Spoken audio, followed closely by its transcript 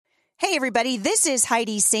Hey, everybody, this is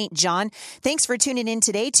Heidi St. John. Thanks for tuning in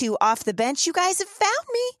today to Off the Bench. You guys have found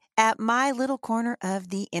me at my little corner of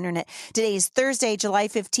the internet. Today is Thursday, July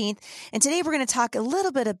 15th, and today we're going to talk a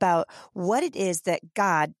little bit about what it is that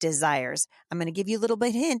God desires. I'm going to give you a little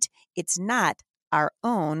bit hint. It's not our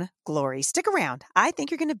own glory. Stick around. I think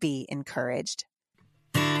you're going to be encouraged.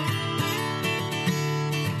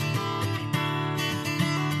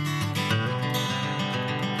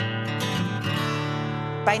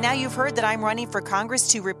 By now, you've heard that I'm running for Congress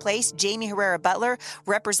to replace Jaime Herrera Beutler,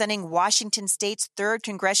 representing Washington State's 3rd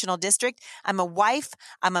Congressional District. I'm a wife,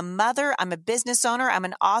 I'm a mother, I'm a business owner, I'm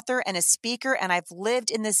an author and a speaker, and I've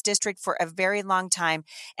lived in this district for a very long time.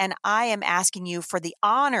 And I am asking you for the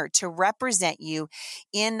honor to represent you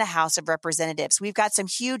in the House of Representatives. We've got some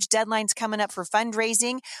huge deadlines coming up for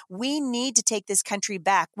fundraising. We need to take this country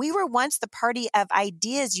back. We were once the party of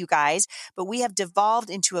ideas, you guys, but we have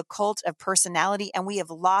devolved into a cult of personality, and we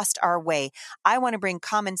have lost our way. I want to bring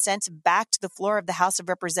common sense back to the floor of the House of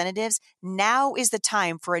Representatives. Now is the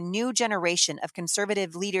time for a new generation of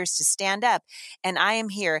conservative leaders to stand up, and I am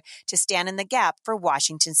here to stand in the gap for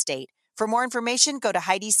Washington State. For more information, go to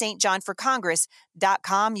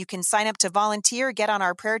HeidiSt.JohnForCongress.com. You can sign up to volunteer, get on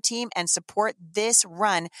our prayer team, and support this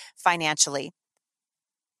run financially.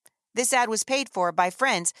 This ad was paid for by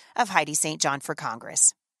friends of Heidi St. John for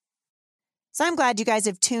Congress. So I'm glad you guys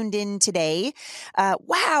have tuned in today.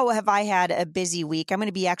 Wow, have I had a busy week. I'm going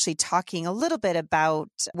to be actually talking a little bit about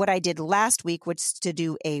what I did last week, which is to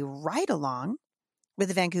do a ride-along with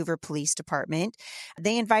the Vancouver Police Department.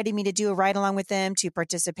 They invited me to do a ride-along with them to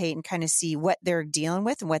participate and kind of see what they're dealing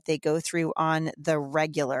with and what they go through on the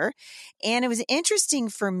regular. And it was interesting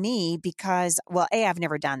for me because, well, I've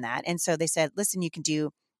never done that. And so they said, listen, you can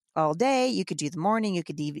do all day, you could do the morning, you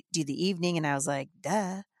could do the evening. And I was like,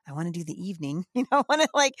 duh. I want to do the evening.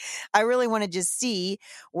 I really want to just see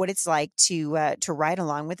what it's like to ride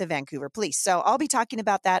along with the Vancouver Police. So I'll be talking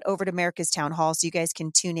about that over at America's Town Hall, so you guys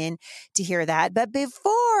can tune in to hear that. But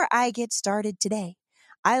before I get started today,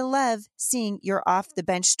 I love seeing your off the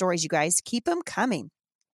bench stories, you guys. Keep them coming.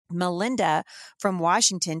 Melinda from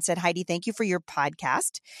Washington said, Heidi, thank you for your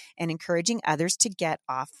podcast and encouraging others to get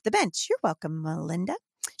off the bench. You're welcome, Melinda.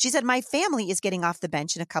 She said, my family is getting off the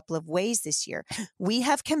bench in a couple of ways this year. We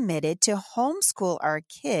have committed to homeschool our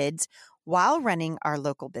kids while running our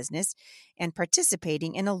local business and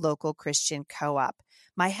participating in a local Christian co-op.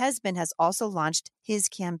 My husband has also launched his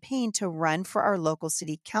campaign to run for our local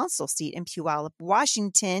city council seat in Puyallup,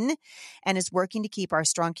 Washington, and is working to keep our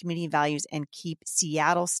strong community values and keep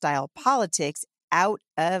Seattle-style politics out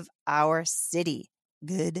of our city.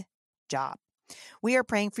 Good job. We are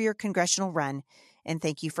praying for your congressional run, and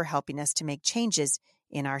thank you for helping us to make changes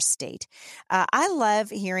in our state. I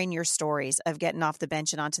love hearing your stories of getting off the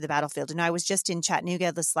bench and onto the battlefield. And I was just in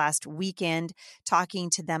Chattanooga this last weekend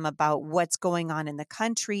talking to them about what's going on in the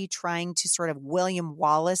country, trying to sort of William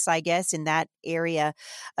Wallace, I guess, in that area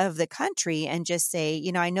of the country and just say,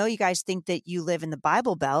 I know you guys think that you live in the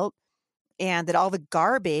Bible Belt, and that all the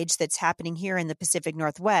garbage that's happening here in the Pacific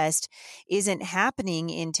Northwest isn't happening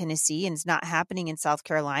in Tennessee, and it's not happening in South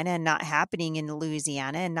Carolina, and not happening in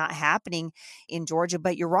Louisiana, and not happening in Georgia,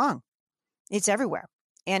 but you're wrong. It's everywhere.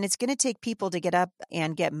 And it's going to take people to get up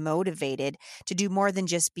and get motivated to do more than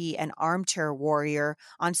just be an armchair warrior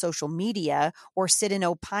on social media or sit and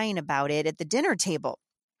opine about it at the dinner table.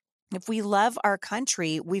 If we love our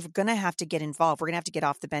country, we're going to have to get involved. We're going to have to get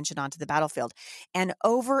off the bench and onto the battlefild. And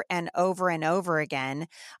over and over and over again,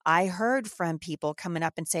 I heard from people coming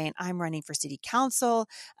up and saying, I'm running for city council.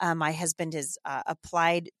 My husband has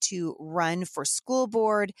applied to run for school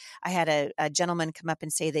board. I had a gentleman come up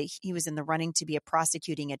and say that he was in the running to be a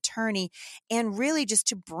prosecuting attorney, and really just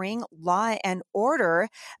to bring law and order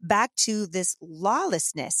back to this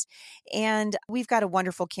lawlessness. And we've got a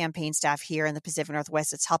wonderful campaign staff here in the Pacific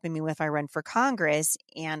Northwest that's helping me if I run for Congress.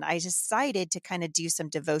 And I decided to kind of do some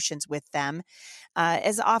devotions with them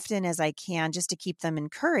as often as I can, just to keep them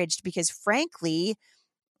encouraged, because frankly,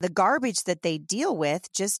 the garbage that they deal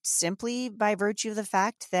with, just simply by virtue of the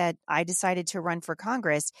fact that I decided to run for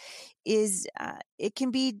Congress, is it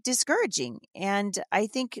can be discouraging. And I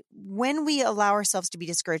think when we allow ourselves to be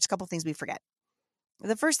discouraged, a couple of things we forget.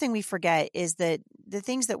 The first thing we forget is that the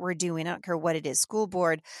things that we're doing, I don't care what it is, school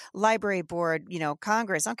board, library board,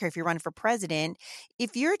 Congress, I don't care if you're running for president.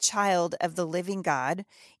 If you're a child of the living God,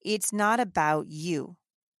 it's not about you.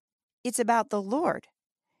 It's about the Lord.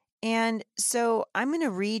 And so I'm going to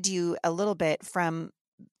read you a little bit from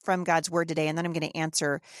God's word today, and then I'm going to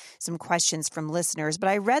answer some questions from listeners. But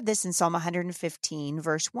I read this in Psalm 115,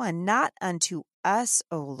 verse 1, not unto us,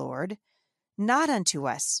 O Lord, not unto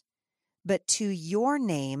us, but to your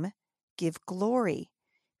name give glory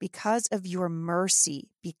because of your mercy,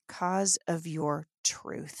 because of your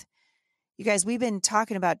truth. You guys, we've been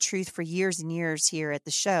talking about truth for years and years here at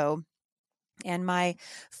the show. And my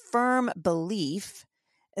firm belief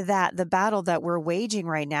that the battle that we're waging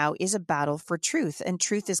right now is a battle for truth, and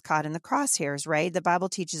truth is caught in the crosshairs, right? The Bible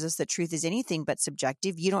teaches us that truth is anything but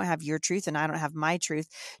subjective. You don't have your truth and I don't have my truth.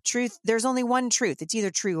 Truth, there's only one truth. It's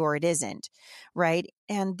either true or it isn't, right?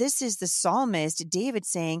 And this is the psalmist, David,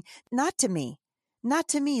 saying, not to me,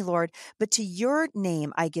 Lord, but to your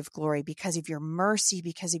name I give glory because of your mercy,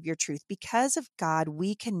 because of your truth, because of God,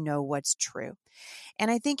 we can know what's true. And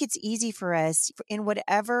I think it's easy for us in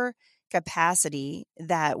whatever capacity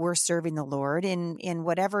that we're serving the Lord in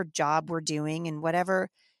whatever job we're doing and whatever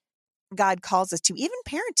God calls us to, even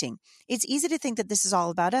parenting. It's easy to think that this is all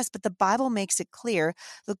about us, but the Bible makes it clear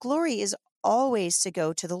the glory is always to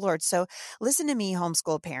go to the Lord. So listen to me,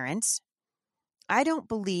 homeschool parents. I don't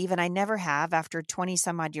believe, and I never have after 20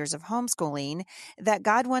 some odd years of homeschooling, that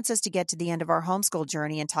God wants us to get to the end of our homeschool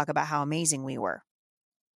journey and talk about how amazing we were.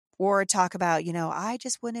 Or talk about, I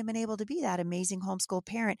just wouldn't have been able to be that amazing homeschool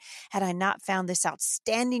parent had I not found this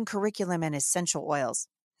outstanding curriculum and essential oils.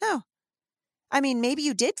 No. I mean, maybe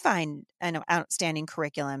you did find an outstanding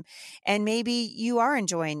curriculum and maybe you are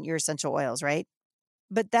enjoying your essential oils, right?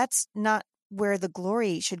 But that's not where the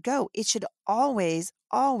glory should go. It should always,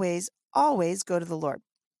 always, always go to the Lord.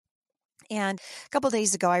 And a couple of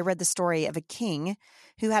days ago, I read the story of a king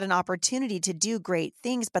who had an opportunity to do great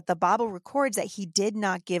things, but the Bible records that he did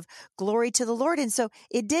not give glory to the Lord. And so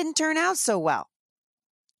it didn't turn out so well.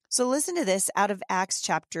 So listen to this out of Acts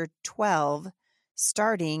chapter 12,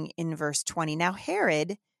 starting in verse 20. Now,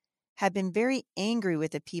 Herod had been very angry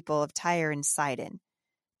with the people of Tyre and Sidon,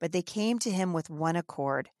 but they came to him with one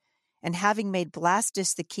accord. And having made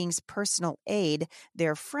Blastus the king's personal aide,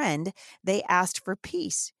 their friend, they asked for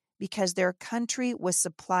peace, because their country was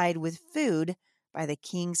supplied with food by the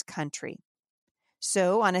king's country.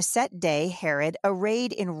 So on a set day, Herod,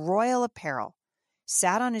 arrayed in royal apparel,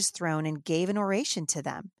 sat on his throne and gave an oration to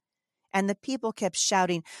them. And the people kept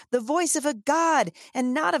shouting, "The voice of a God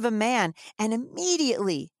and not of a man." And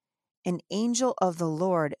immediately an angel of the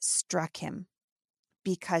Lord struck him,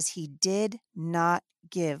 because he did not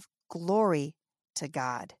give glory to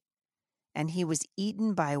God. And he was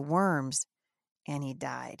eaten by worms and he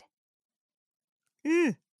died.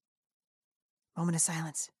 Moment of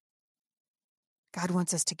silence. God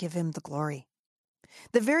wants us to give him the glory.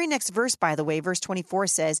 The very next verse, by the way, verse 24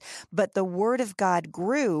 says, "But the word of God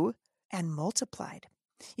grew and multiplied."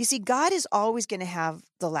 You see, God is always going to have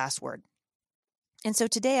the last word. And so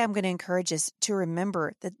today I'm going to encourage us to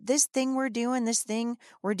remember that this thing we're doing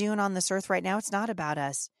on this earth right now, it's not about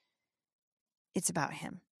us. It's about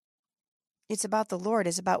him. It's about the Lord.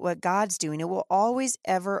 It's about what God's doing. It will always,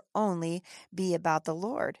 ever, only be about the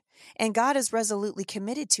Lord. And God is resolutely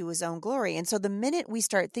committed to his own glory. And so the minute we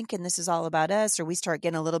start thinking this is all about us, or we start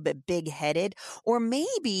getting a little bit big-headed, or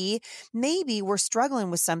maybe we're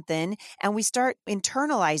struggling with something and we start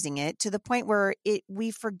internalizing it to the point where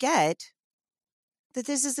we forget that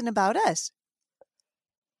this isn't about us.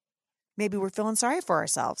 Maybe we're feeling sorry for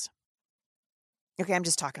ourselves. Okay, I'm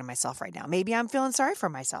just talking to myself right now. Maybe I'm feeling sorry for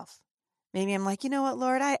myself. Maybe I'm like, you know what,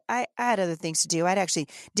 Lord, I had other things to do. I actually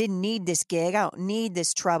didn't need this gig. I don't need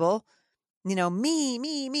this trouble.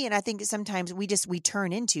 Me. And I think sometimes we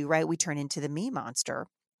turn into, right? We turn into the me monster.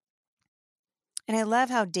 And I love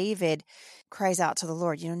how David cries out to the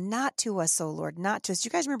Lord, not to us, O Lord, not to us. Do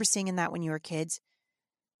you guys remember singing that when you were kids?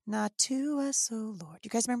 Not to us, O Lord. Do you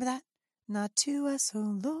guys remember that? Not to us, O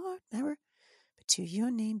Lord, never, but to your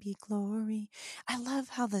name be glory. I love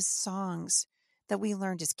how the songs that we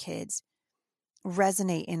learned as kids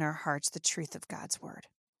resonate in our hearts the truth of God's word.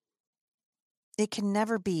 It can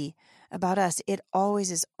never be about us. It always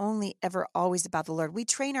is only ever always about the Lord. We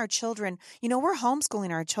train our children. We're homeschooling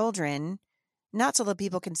our children, not so that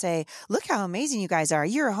people can say, look how amazing you guys are.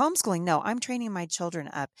 You're homeschooling. No, I'm training my children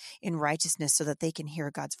up in righteousness so that they can hear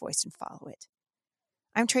God's voice and follow it.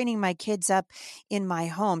 I'm training my kids up in my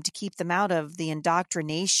home to keep them out of the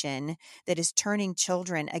indoctrination that is turning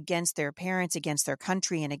children against their parents, against their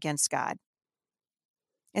country, and against God.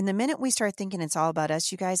 And the minute we start thinking it's all about us,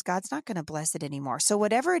 you guys, God's not going to bless it anymore. So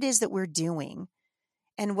whatever it is that we're doing,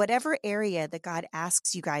 and whatever area that God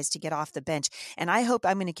asks you guys to get off the bench, and I hope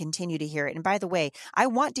I'm going to continue to hear it. And by the way, I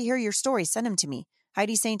want to hear your stories. Send them to me.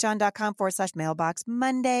 HeidiSt.John.com/mailbox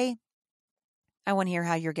Monday. I want to hear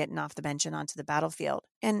how you're getting off the bench and onto the battlefield.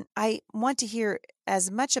 And I want to hear as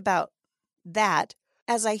much about that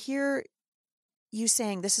as I hear you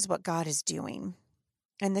saying, this is what God is doing.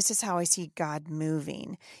 And this is how I see God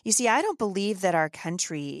moving. You see, I don't believe that our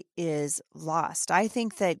country is lost. I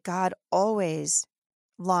think that God always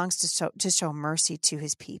longs to show mercy to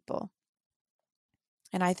his people.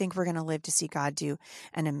 And I think we're going to live to see God do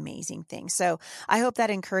an amazing thing. So I hope that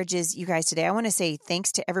encourages you guys today. I want to say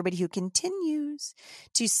thanks to everybody who continues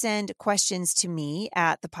to send questions to me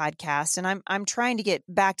at the podcast. And I'm trying to get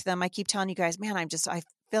back to them. I keep telling you guys, man, I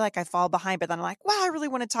feel like I fall behind, but then I'm like, wow, I really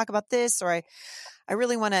want to talk about this, or I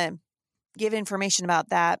really want to give information about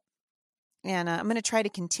that. And I'm going to try to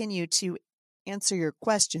continue to answer your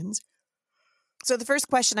questions. So the first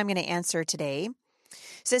question I'm going to answer today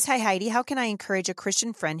says, hi, Heidi, how can I encourage a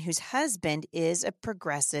Christian friend whose husband is a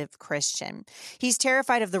progressive Christian? He's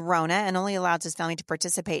terrified of the Rona and only allows his family to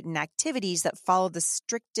participate in activities that follow the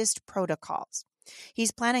strictest protocols.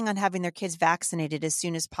 He's planning on having their kids vaccinated as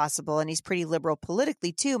soon as possible, and he's pretty liberal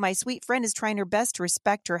politically, too. My sweet friend is trying her best to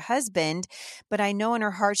respect her husband, but I know in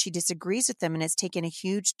her heart she disagrees with him, and it's taken a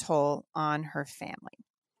huge toll on her family.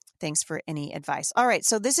 Thanks for any advice. All right,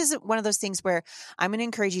 so this is one of those things where I'm going to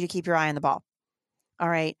encourage you to keep your eye on the ball. All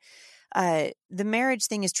right. The marriage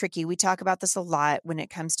thing is tricky. We talk about this a lot when it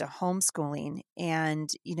comes to homeschooling and,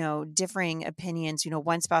 differing opinions.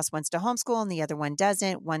 One spouse wants to homeschool and the other one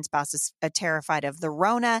doesn't. One spouse is terrified of the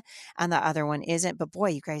Rona and the other one isn't. But boy,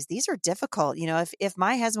 you guys, these are difficult. If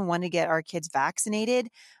my husband wanted to get our kids vaccinated,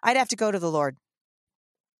 I'd have to go to the Lord.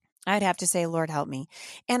 I'd have to say, Lord, help me.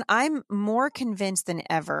 And I'm more convinced than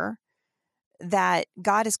ever that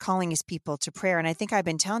God is calling his people to prayer. And I think I've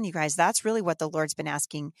been telling you guys, that's really what the Lord's been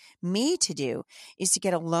asking me to do, is to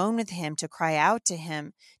get alone with him, to cry out to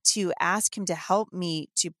him, to ask him to help me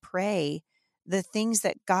to pray the things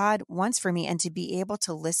that God wants for me and to be able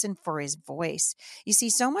to listen for his voice. You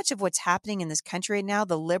see, so much of what's happening in this country right now,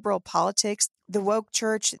 the liberal politics, the woke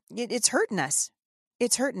church, it's hurting us.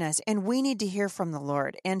 It's hurting us, and we need to hear from the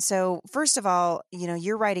Lord. And so, first of all,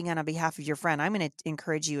 you're writing on behalf of your friend. I'm going to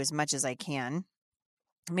encourage you as much as I can.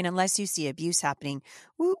 I mean, unless you see abuse happening,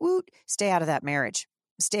 woot, woot, stay out of that marriage.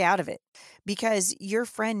 Stay out of it, because your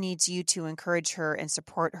friend needs you to encourage her and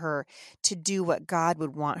support her to do what God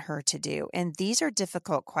would want her to do. And these are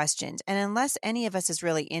difficult questions. And unless any of us is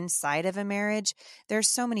really inside of a marriage, there's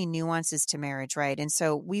so many nuances to marriage, right? And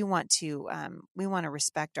so we want to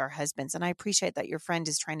respect our husbands. And I appreciate that your friend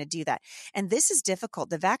is trying to do that. And this is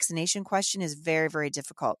difficult. The vaccination question is very, very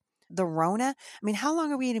difficult. The Rona, I mean, how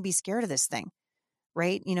long are we going to be scared of this thing?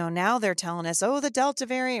 Right? Now they're telling us, the Delta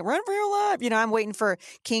variant, run for your life. I'm waiting for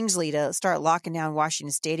Kingsley to start locking down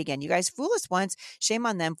Washington State again. You guys fool us once, shame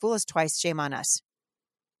on them. Fool us twice, shame on us.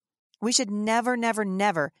 We should never, never,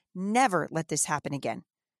 never, never let this happen again.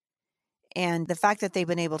 And the fact that they've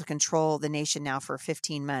been able to control the nation now for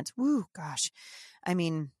 15 months, whoo, gosh. I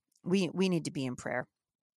mean, we need to be in prayer.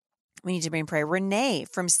 We need to be in prayer. Renee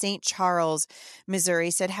from St. Charles, Missouri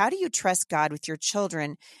said, how do you trust God with your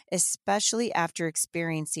children, especially after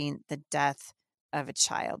experiencing the death of a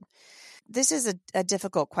child? This is a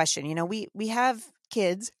difficult question. We have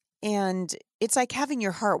kids, and it's like having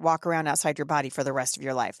your heart walk around outside your body for the rest of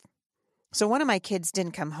your life. So one of my kids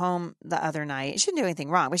didn't come home the other night. She didn't do anything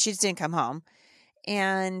wrong, but she just didn't come home.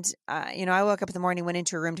 And, I woke up in the morning, went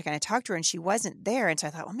into her room to kind of talk to her, and she wasn't there. And so I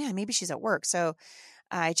thought, oh man, maybe she's at work. So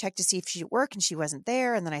I checked to see if she's at work, and she wasn't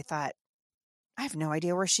there. And then I thought, I have no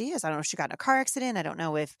idea where she is. I don't know if she got in a car accident. I didn't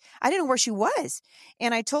know where she was.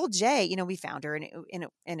 And I told Jay, we found her, and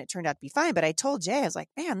it turned out to be fine. But I told Jay, I was like,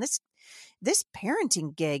 man, this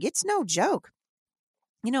parenting gig, it's no joke.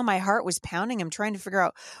 My heart was pounding. I'm trying to figure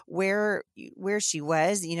out where she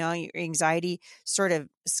was. Your anxiety sort of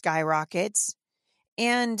skyrockets.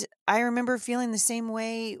 And I remember feeling the same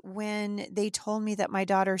way when they told me that my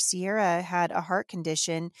daughter Sierra had a heart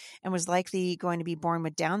condition and was likely going to be born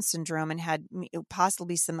with Down syndrome and had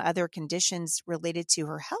possibly some other conditions related to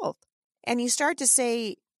her health. And you start to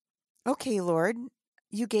say, okay, Lord,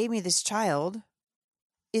 you gave me this child.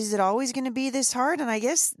 Is it always going to be this hard? And I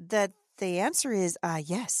guess that the answer is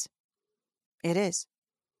yes, it is.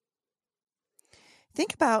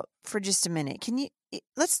 Think about for just a minute.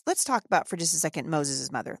 Let's talk about for just a second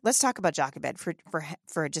Moses' mother. Let's talk about Jochebed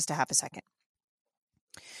for just a half a second.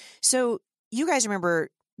 So you guys remember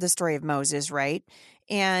the story of Moses, right?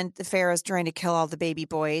 And the Pharaoh's trying to kill all the baby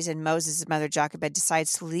boys, and Moses' mother Jochebed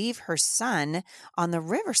decides to leave her son on the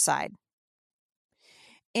riverside.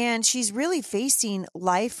 And she's really facing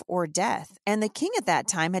life or death. And the king at that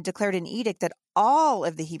time had declared an edict that all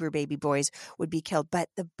of the Hebrew baby boys would be killed. But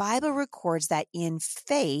the Bible records that in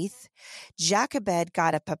faith, Jochebed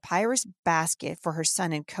got a papyrus basket for her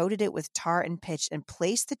son and coated it with tar and pitch and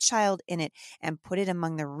placed the child in it and put it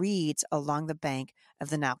among the reeds along the bank of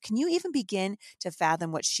the Nile. Can you even begin to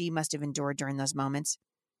fathom what she must have endured during those moments?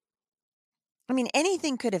 I mean,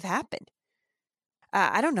 anything could have happened.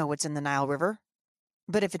 I don't know what's in the Nile River,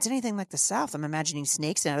 but if it's anything like the South, I'm imagining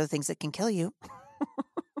snakes and other things that can kill you.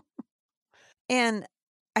 And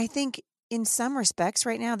I think in some respects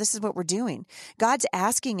right now, this is what we're doing. God's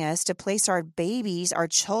asking us to place our babies, our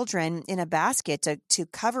children in a basket to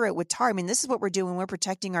cover it with tar. I mean, this is what we're doing. We're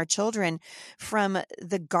protecting our children from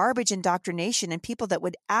the garbage indoctrination and people that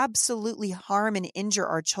would absolutely harm and injure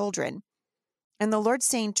our children. And the Lord's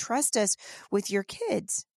saying, trust us with your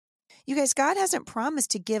kids. You guys, God hasn't promised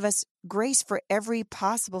to give us grace for every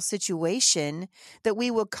possible situation that we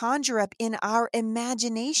will conjure up in our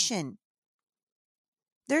imagination.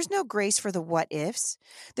 There's no grace for the what ifs.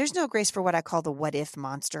 There's no grace for what I call the what if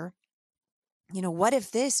monster. You know, what if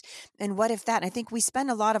this and what if that? And I think we spend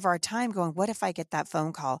a lot of our time going, what if I get that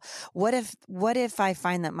phone call? What if I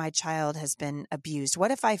find that my child has been abused? What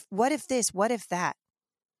if this? What if that?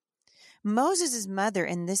 Moses' mother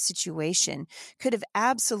in this situation could have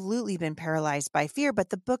absolutely been paralyzed by fear,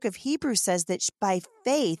 but the book of Hebrews says that by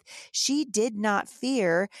faith, she did not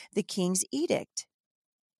fear the king's edict.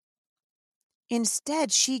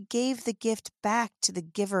 Instead, she gave the gift back to the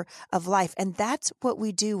giver of life. And that's what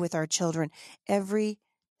we do with our children every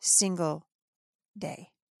single day.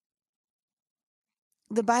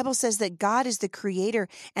 The Bible says that God is the creator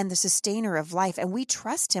and the sustainer of life, and we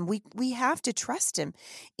trust him. We have to trust him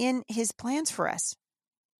in his plans for us.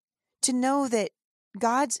 To know that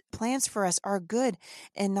God's plans for us are good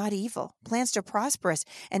and not evil, plans to prosper us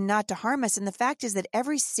and not to harm us. And the fact is that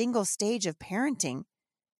every single stage of parenting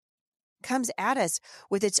comes at us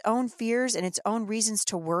with its own fears and its own reasons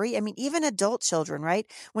to worry. I mean, even adult children, right?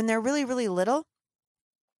 When they're really, really little,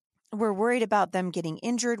 we're worried about them getting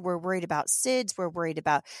injured. We're worried about SIDS. We're worried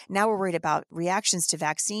about reactions to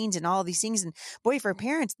vaccines and all these things. And boy, for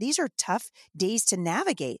parents, these are tough days to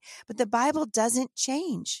navigate, but the Bible doesn't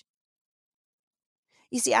change.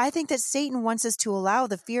 You see, I think that Satan wants us to allow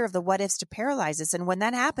the fear of the what ifs to paralyze us. And when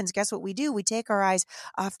that happens, guess what we do? We take our eyes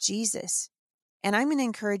off Jesus. And I'm going to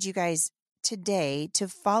encourage you guys today to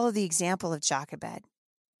follow the example of Jochebed,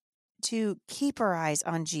 to keep our eyes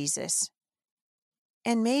on Jesus,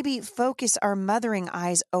 and maybe focus our mothering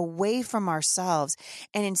eyes away from ourselves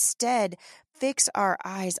and instead fix our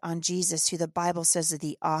eyes on Jesus, who the Bible says is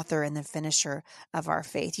the author and the finisher of our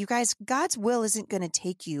faith. You guys, God's will isn't going to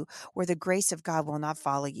take you where the grace of God will not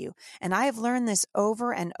follow you. And I have learned this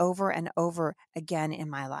over and over and over again in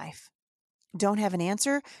my life. Don't have an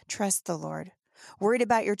answer? Trust the Lord. Worried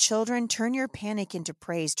about your children? Turn your panic into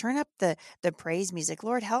praise. Turn up the praise music.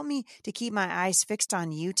 Lord, help me to keep my eyes fixed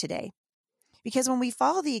on you today. Because when we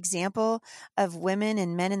follow the example of women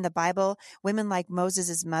and men in the Bible, women like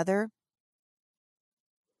Moses' mother,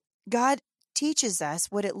 God teaches us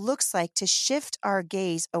what it looks like to shift our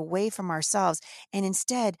gaze away from ourselves and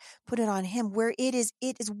instead put it on him where it is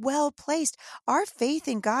well placed. Our faith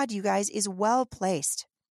in God, you guys, is well placed.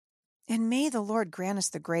 And may the Lord grant us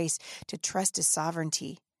the grace to trust his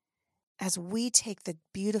sovereignty as we take the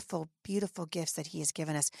beautiful, beautiful gifts that he has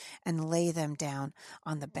given us and lay them down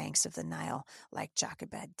on the banks of the Nile like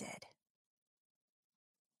Jochebed did.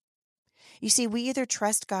 You see, we either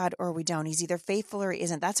trust God or we don't. He's either faithful or he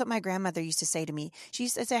isn't. That's what my grandmother used to say to me. She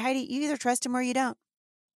used to say, Heidi, you either trust him or you don't.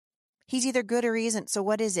 He's either good or he isn't. So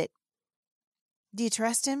what is it? Do you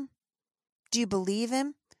trust him? Do you believe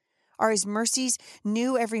him? Are his mercies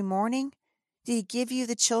new every morning? Did he give you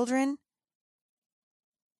the children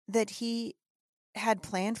that he had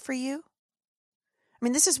planned for you? I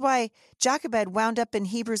mean, this is why Jochebed wound up in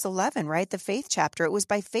Hebrews 11, right? The faith chapter. It was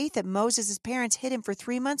by faith that Moses' parents hid him for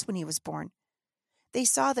 3 months when he was born. They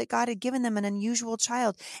saw that God had given them an unusual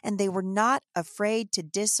child, and they were not afraid to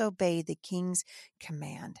disobey the king's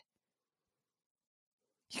command.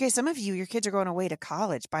 Okay, some of you, your kids are going away to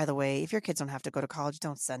college, by the way. If your kids don't have to go to college,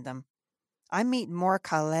 don't send them. I meet more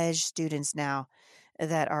college students now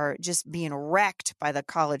that are just being wrecked by the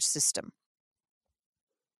college system.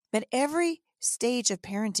 But every stage of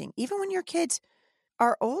parenting, even when your kids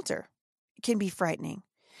are older, can be frightening.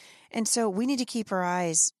 And so we need to keep our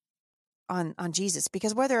eyes on Jesus,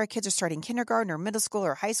 because whether our kids are starting kindergarten or middle school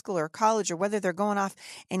or high school or college, or whether they're going off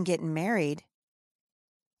and getting married,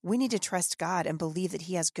 we need to trust God and believe that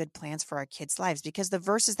he has good plans for our kids' lives, because the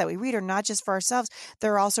verses that we read are not just for ourselves,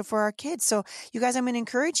 they're also for our kids. So you guys, I'm going to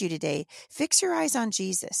encourage you today, fix your eyes on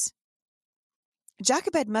Jesus.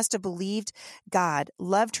 Jochebed must have believed God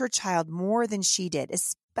loved her child more than she did,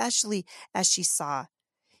 especially as she saw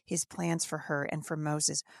his plans for her and for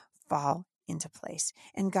Moses fall into place.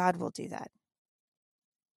 And God will do that.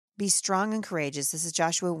 Be strong and courageous. This is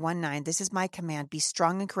Joshua 1:9. This is my command. Be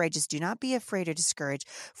strong and courageous. Do not be afraid or discouraged,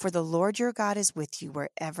 for the Lord your God is with you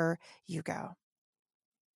wherever you go.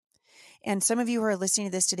 And some of you who are listening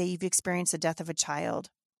to this today, you've experienced the death of a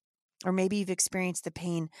child. Or maybe you've experienced the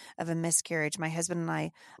pain of a miscarriage. My husband and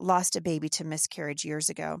I lost a baby to miscarriage years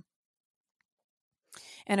ago.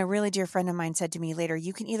 And a really dear friend of mine said to me later,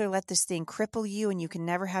 you can either let this thing cripple you and you can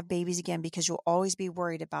never have babies again because you'll always be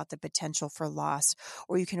worried about the potential for loss,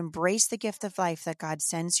 or you can embrace the gift of life that God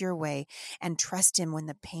sends your way and trust him when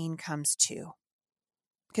the pain comes too.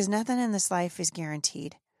 Because nothing in this life is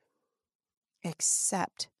guaranteed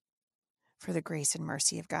except for the grace and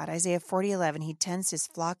mercy of God. Isaiah 40:11, he tends his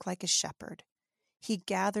flock like a shepherd. He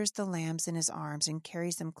gathers the lambs in his arms and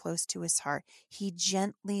carries them close to his heart. He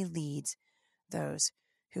gently leads those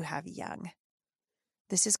who have young.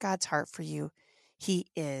 This is God's heart for you. He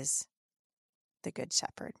is the good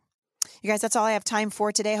shepherd. You guys, that's all I have time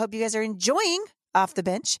for today. I hope you guys are enjoying Off the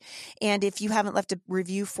Bench. And if you haven't left a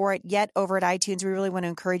review for it yet over at iTunes, we really want to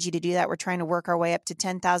encourage you to do that. We're trying to work our way up to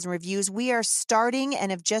 10,000 reviews. We are starting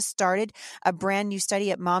and have just started a brand new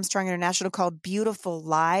study at Mom Strong International called Beautiful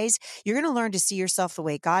Lies. You're going to learn to see yourself the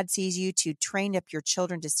way God sees you, to train up your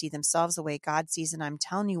children to see themselves the way God sees. And I'm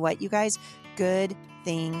telling you what, you guys, good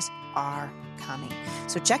things are coming.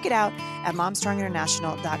 So check it out at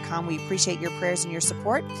momstronginternational.com. We appreciate your prayers and your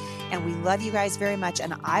support, and we love you guys very much.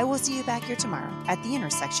 And I will see you back here tomorrow at the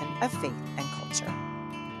intersection of faith and culture.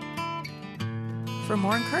 For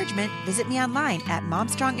more encouragement, visit me online at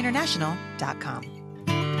momstronginternational.com.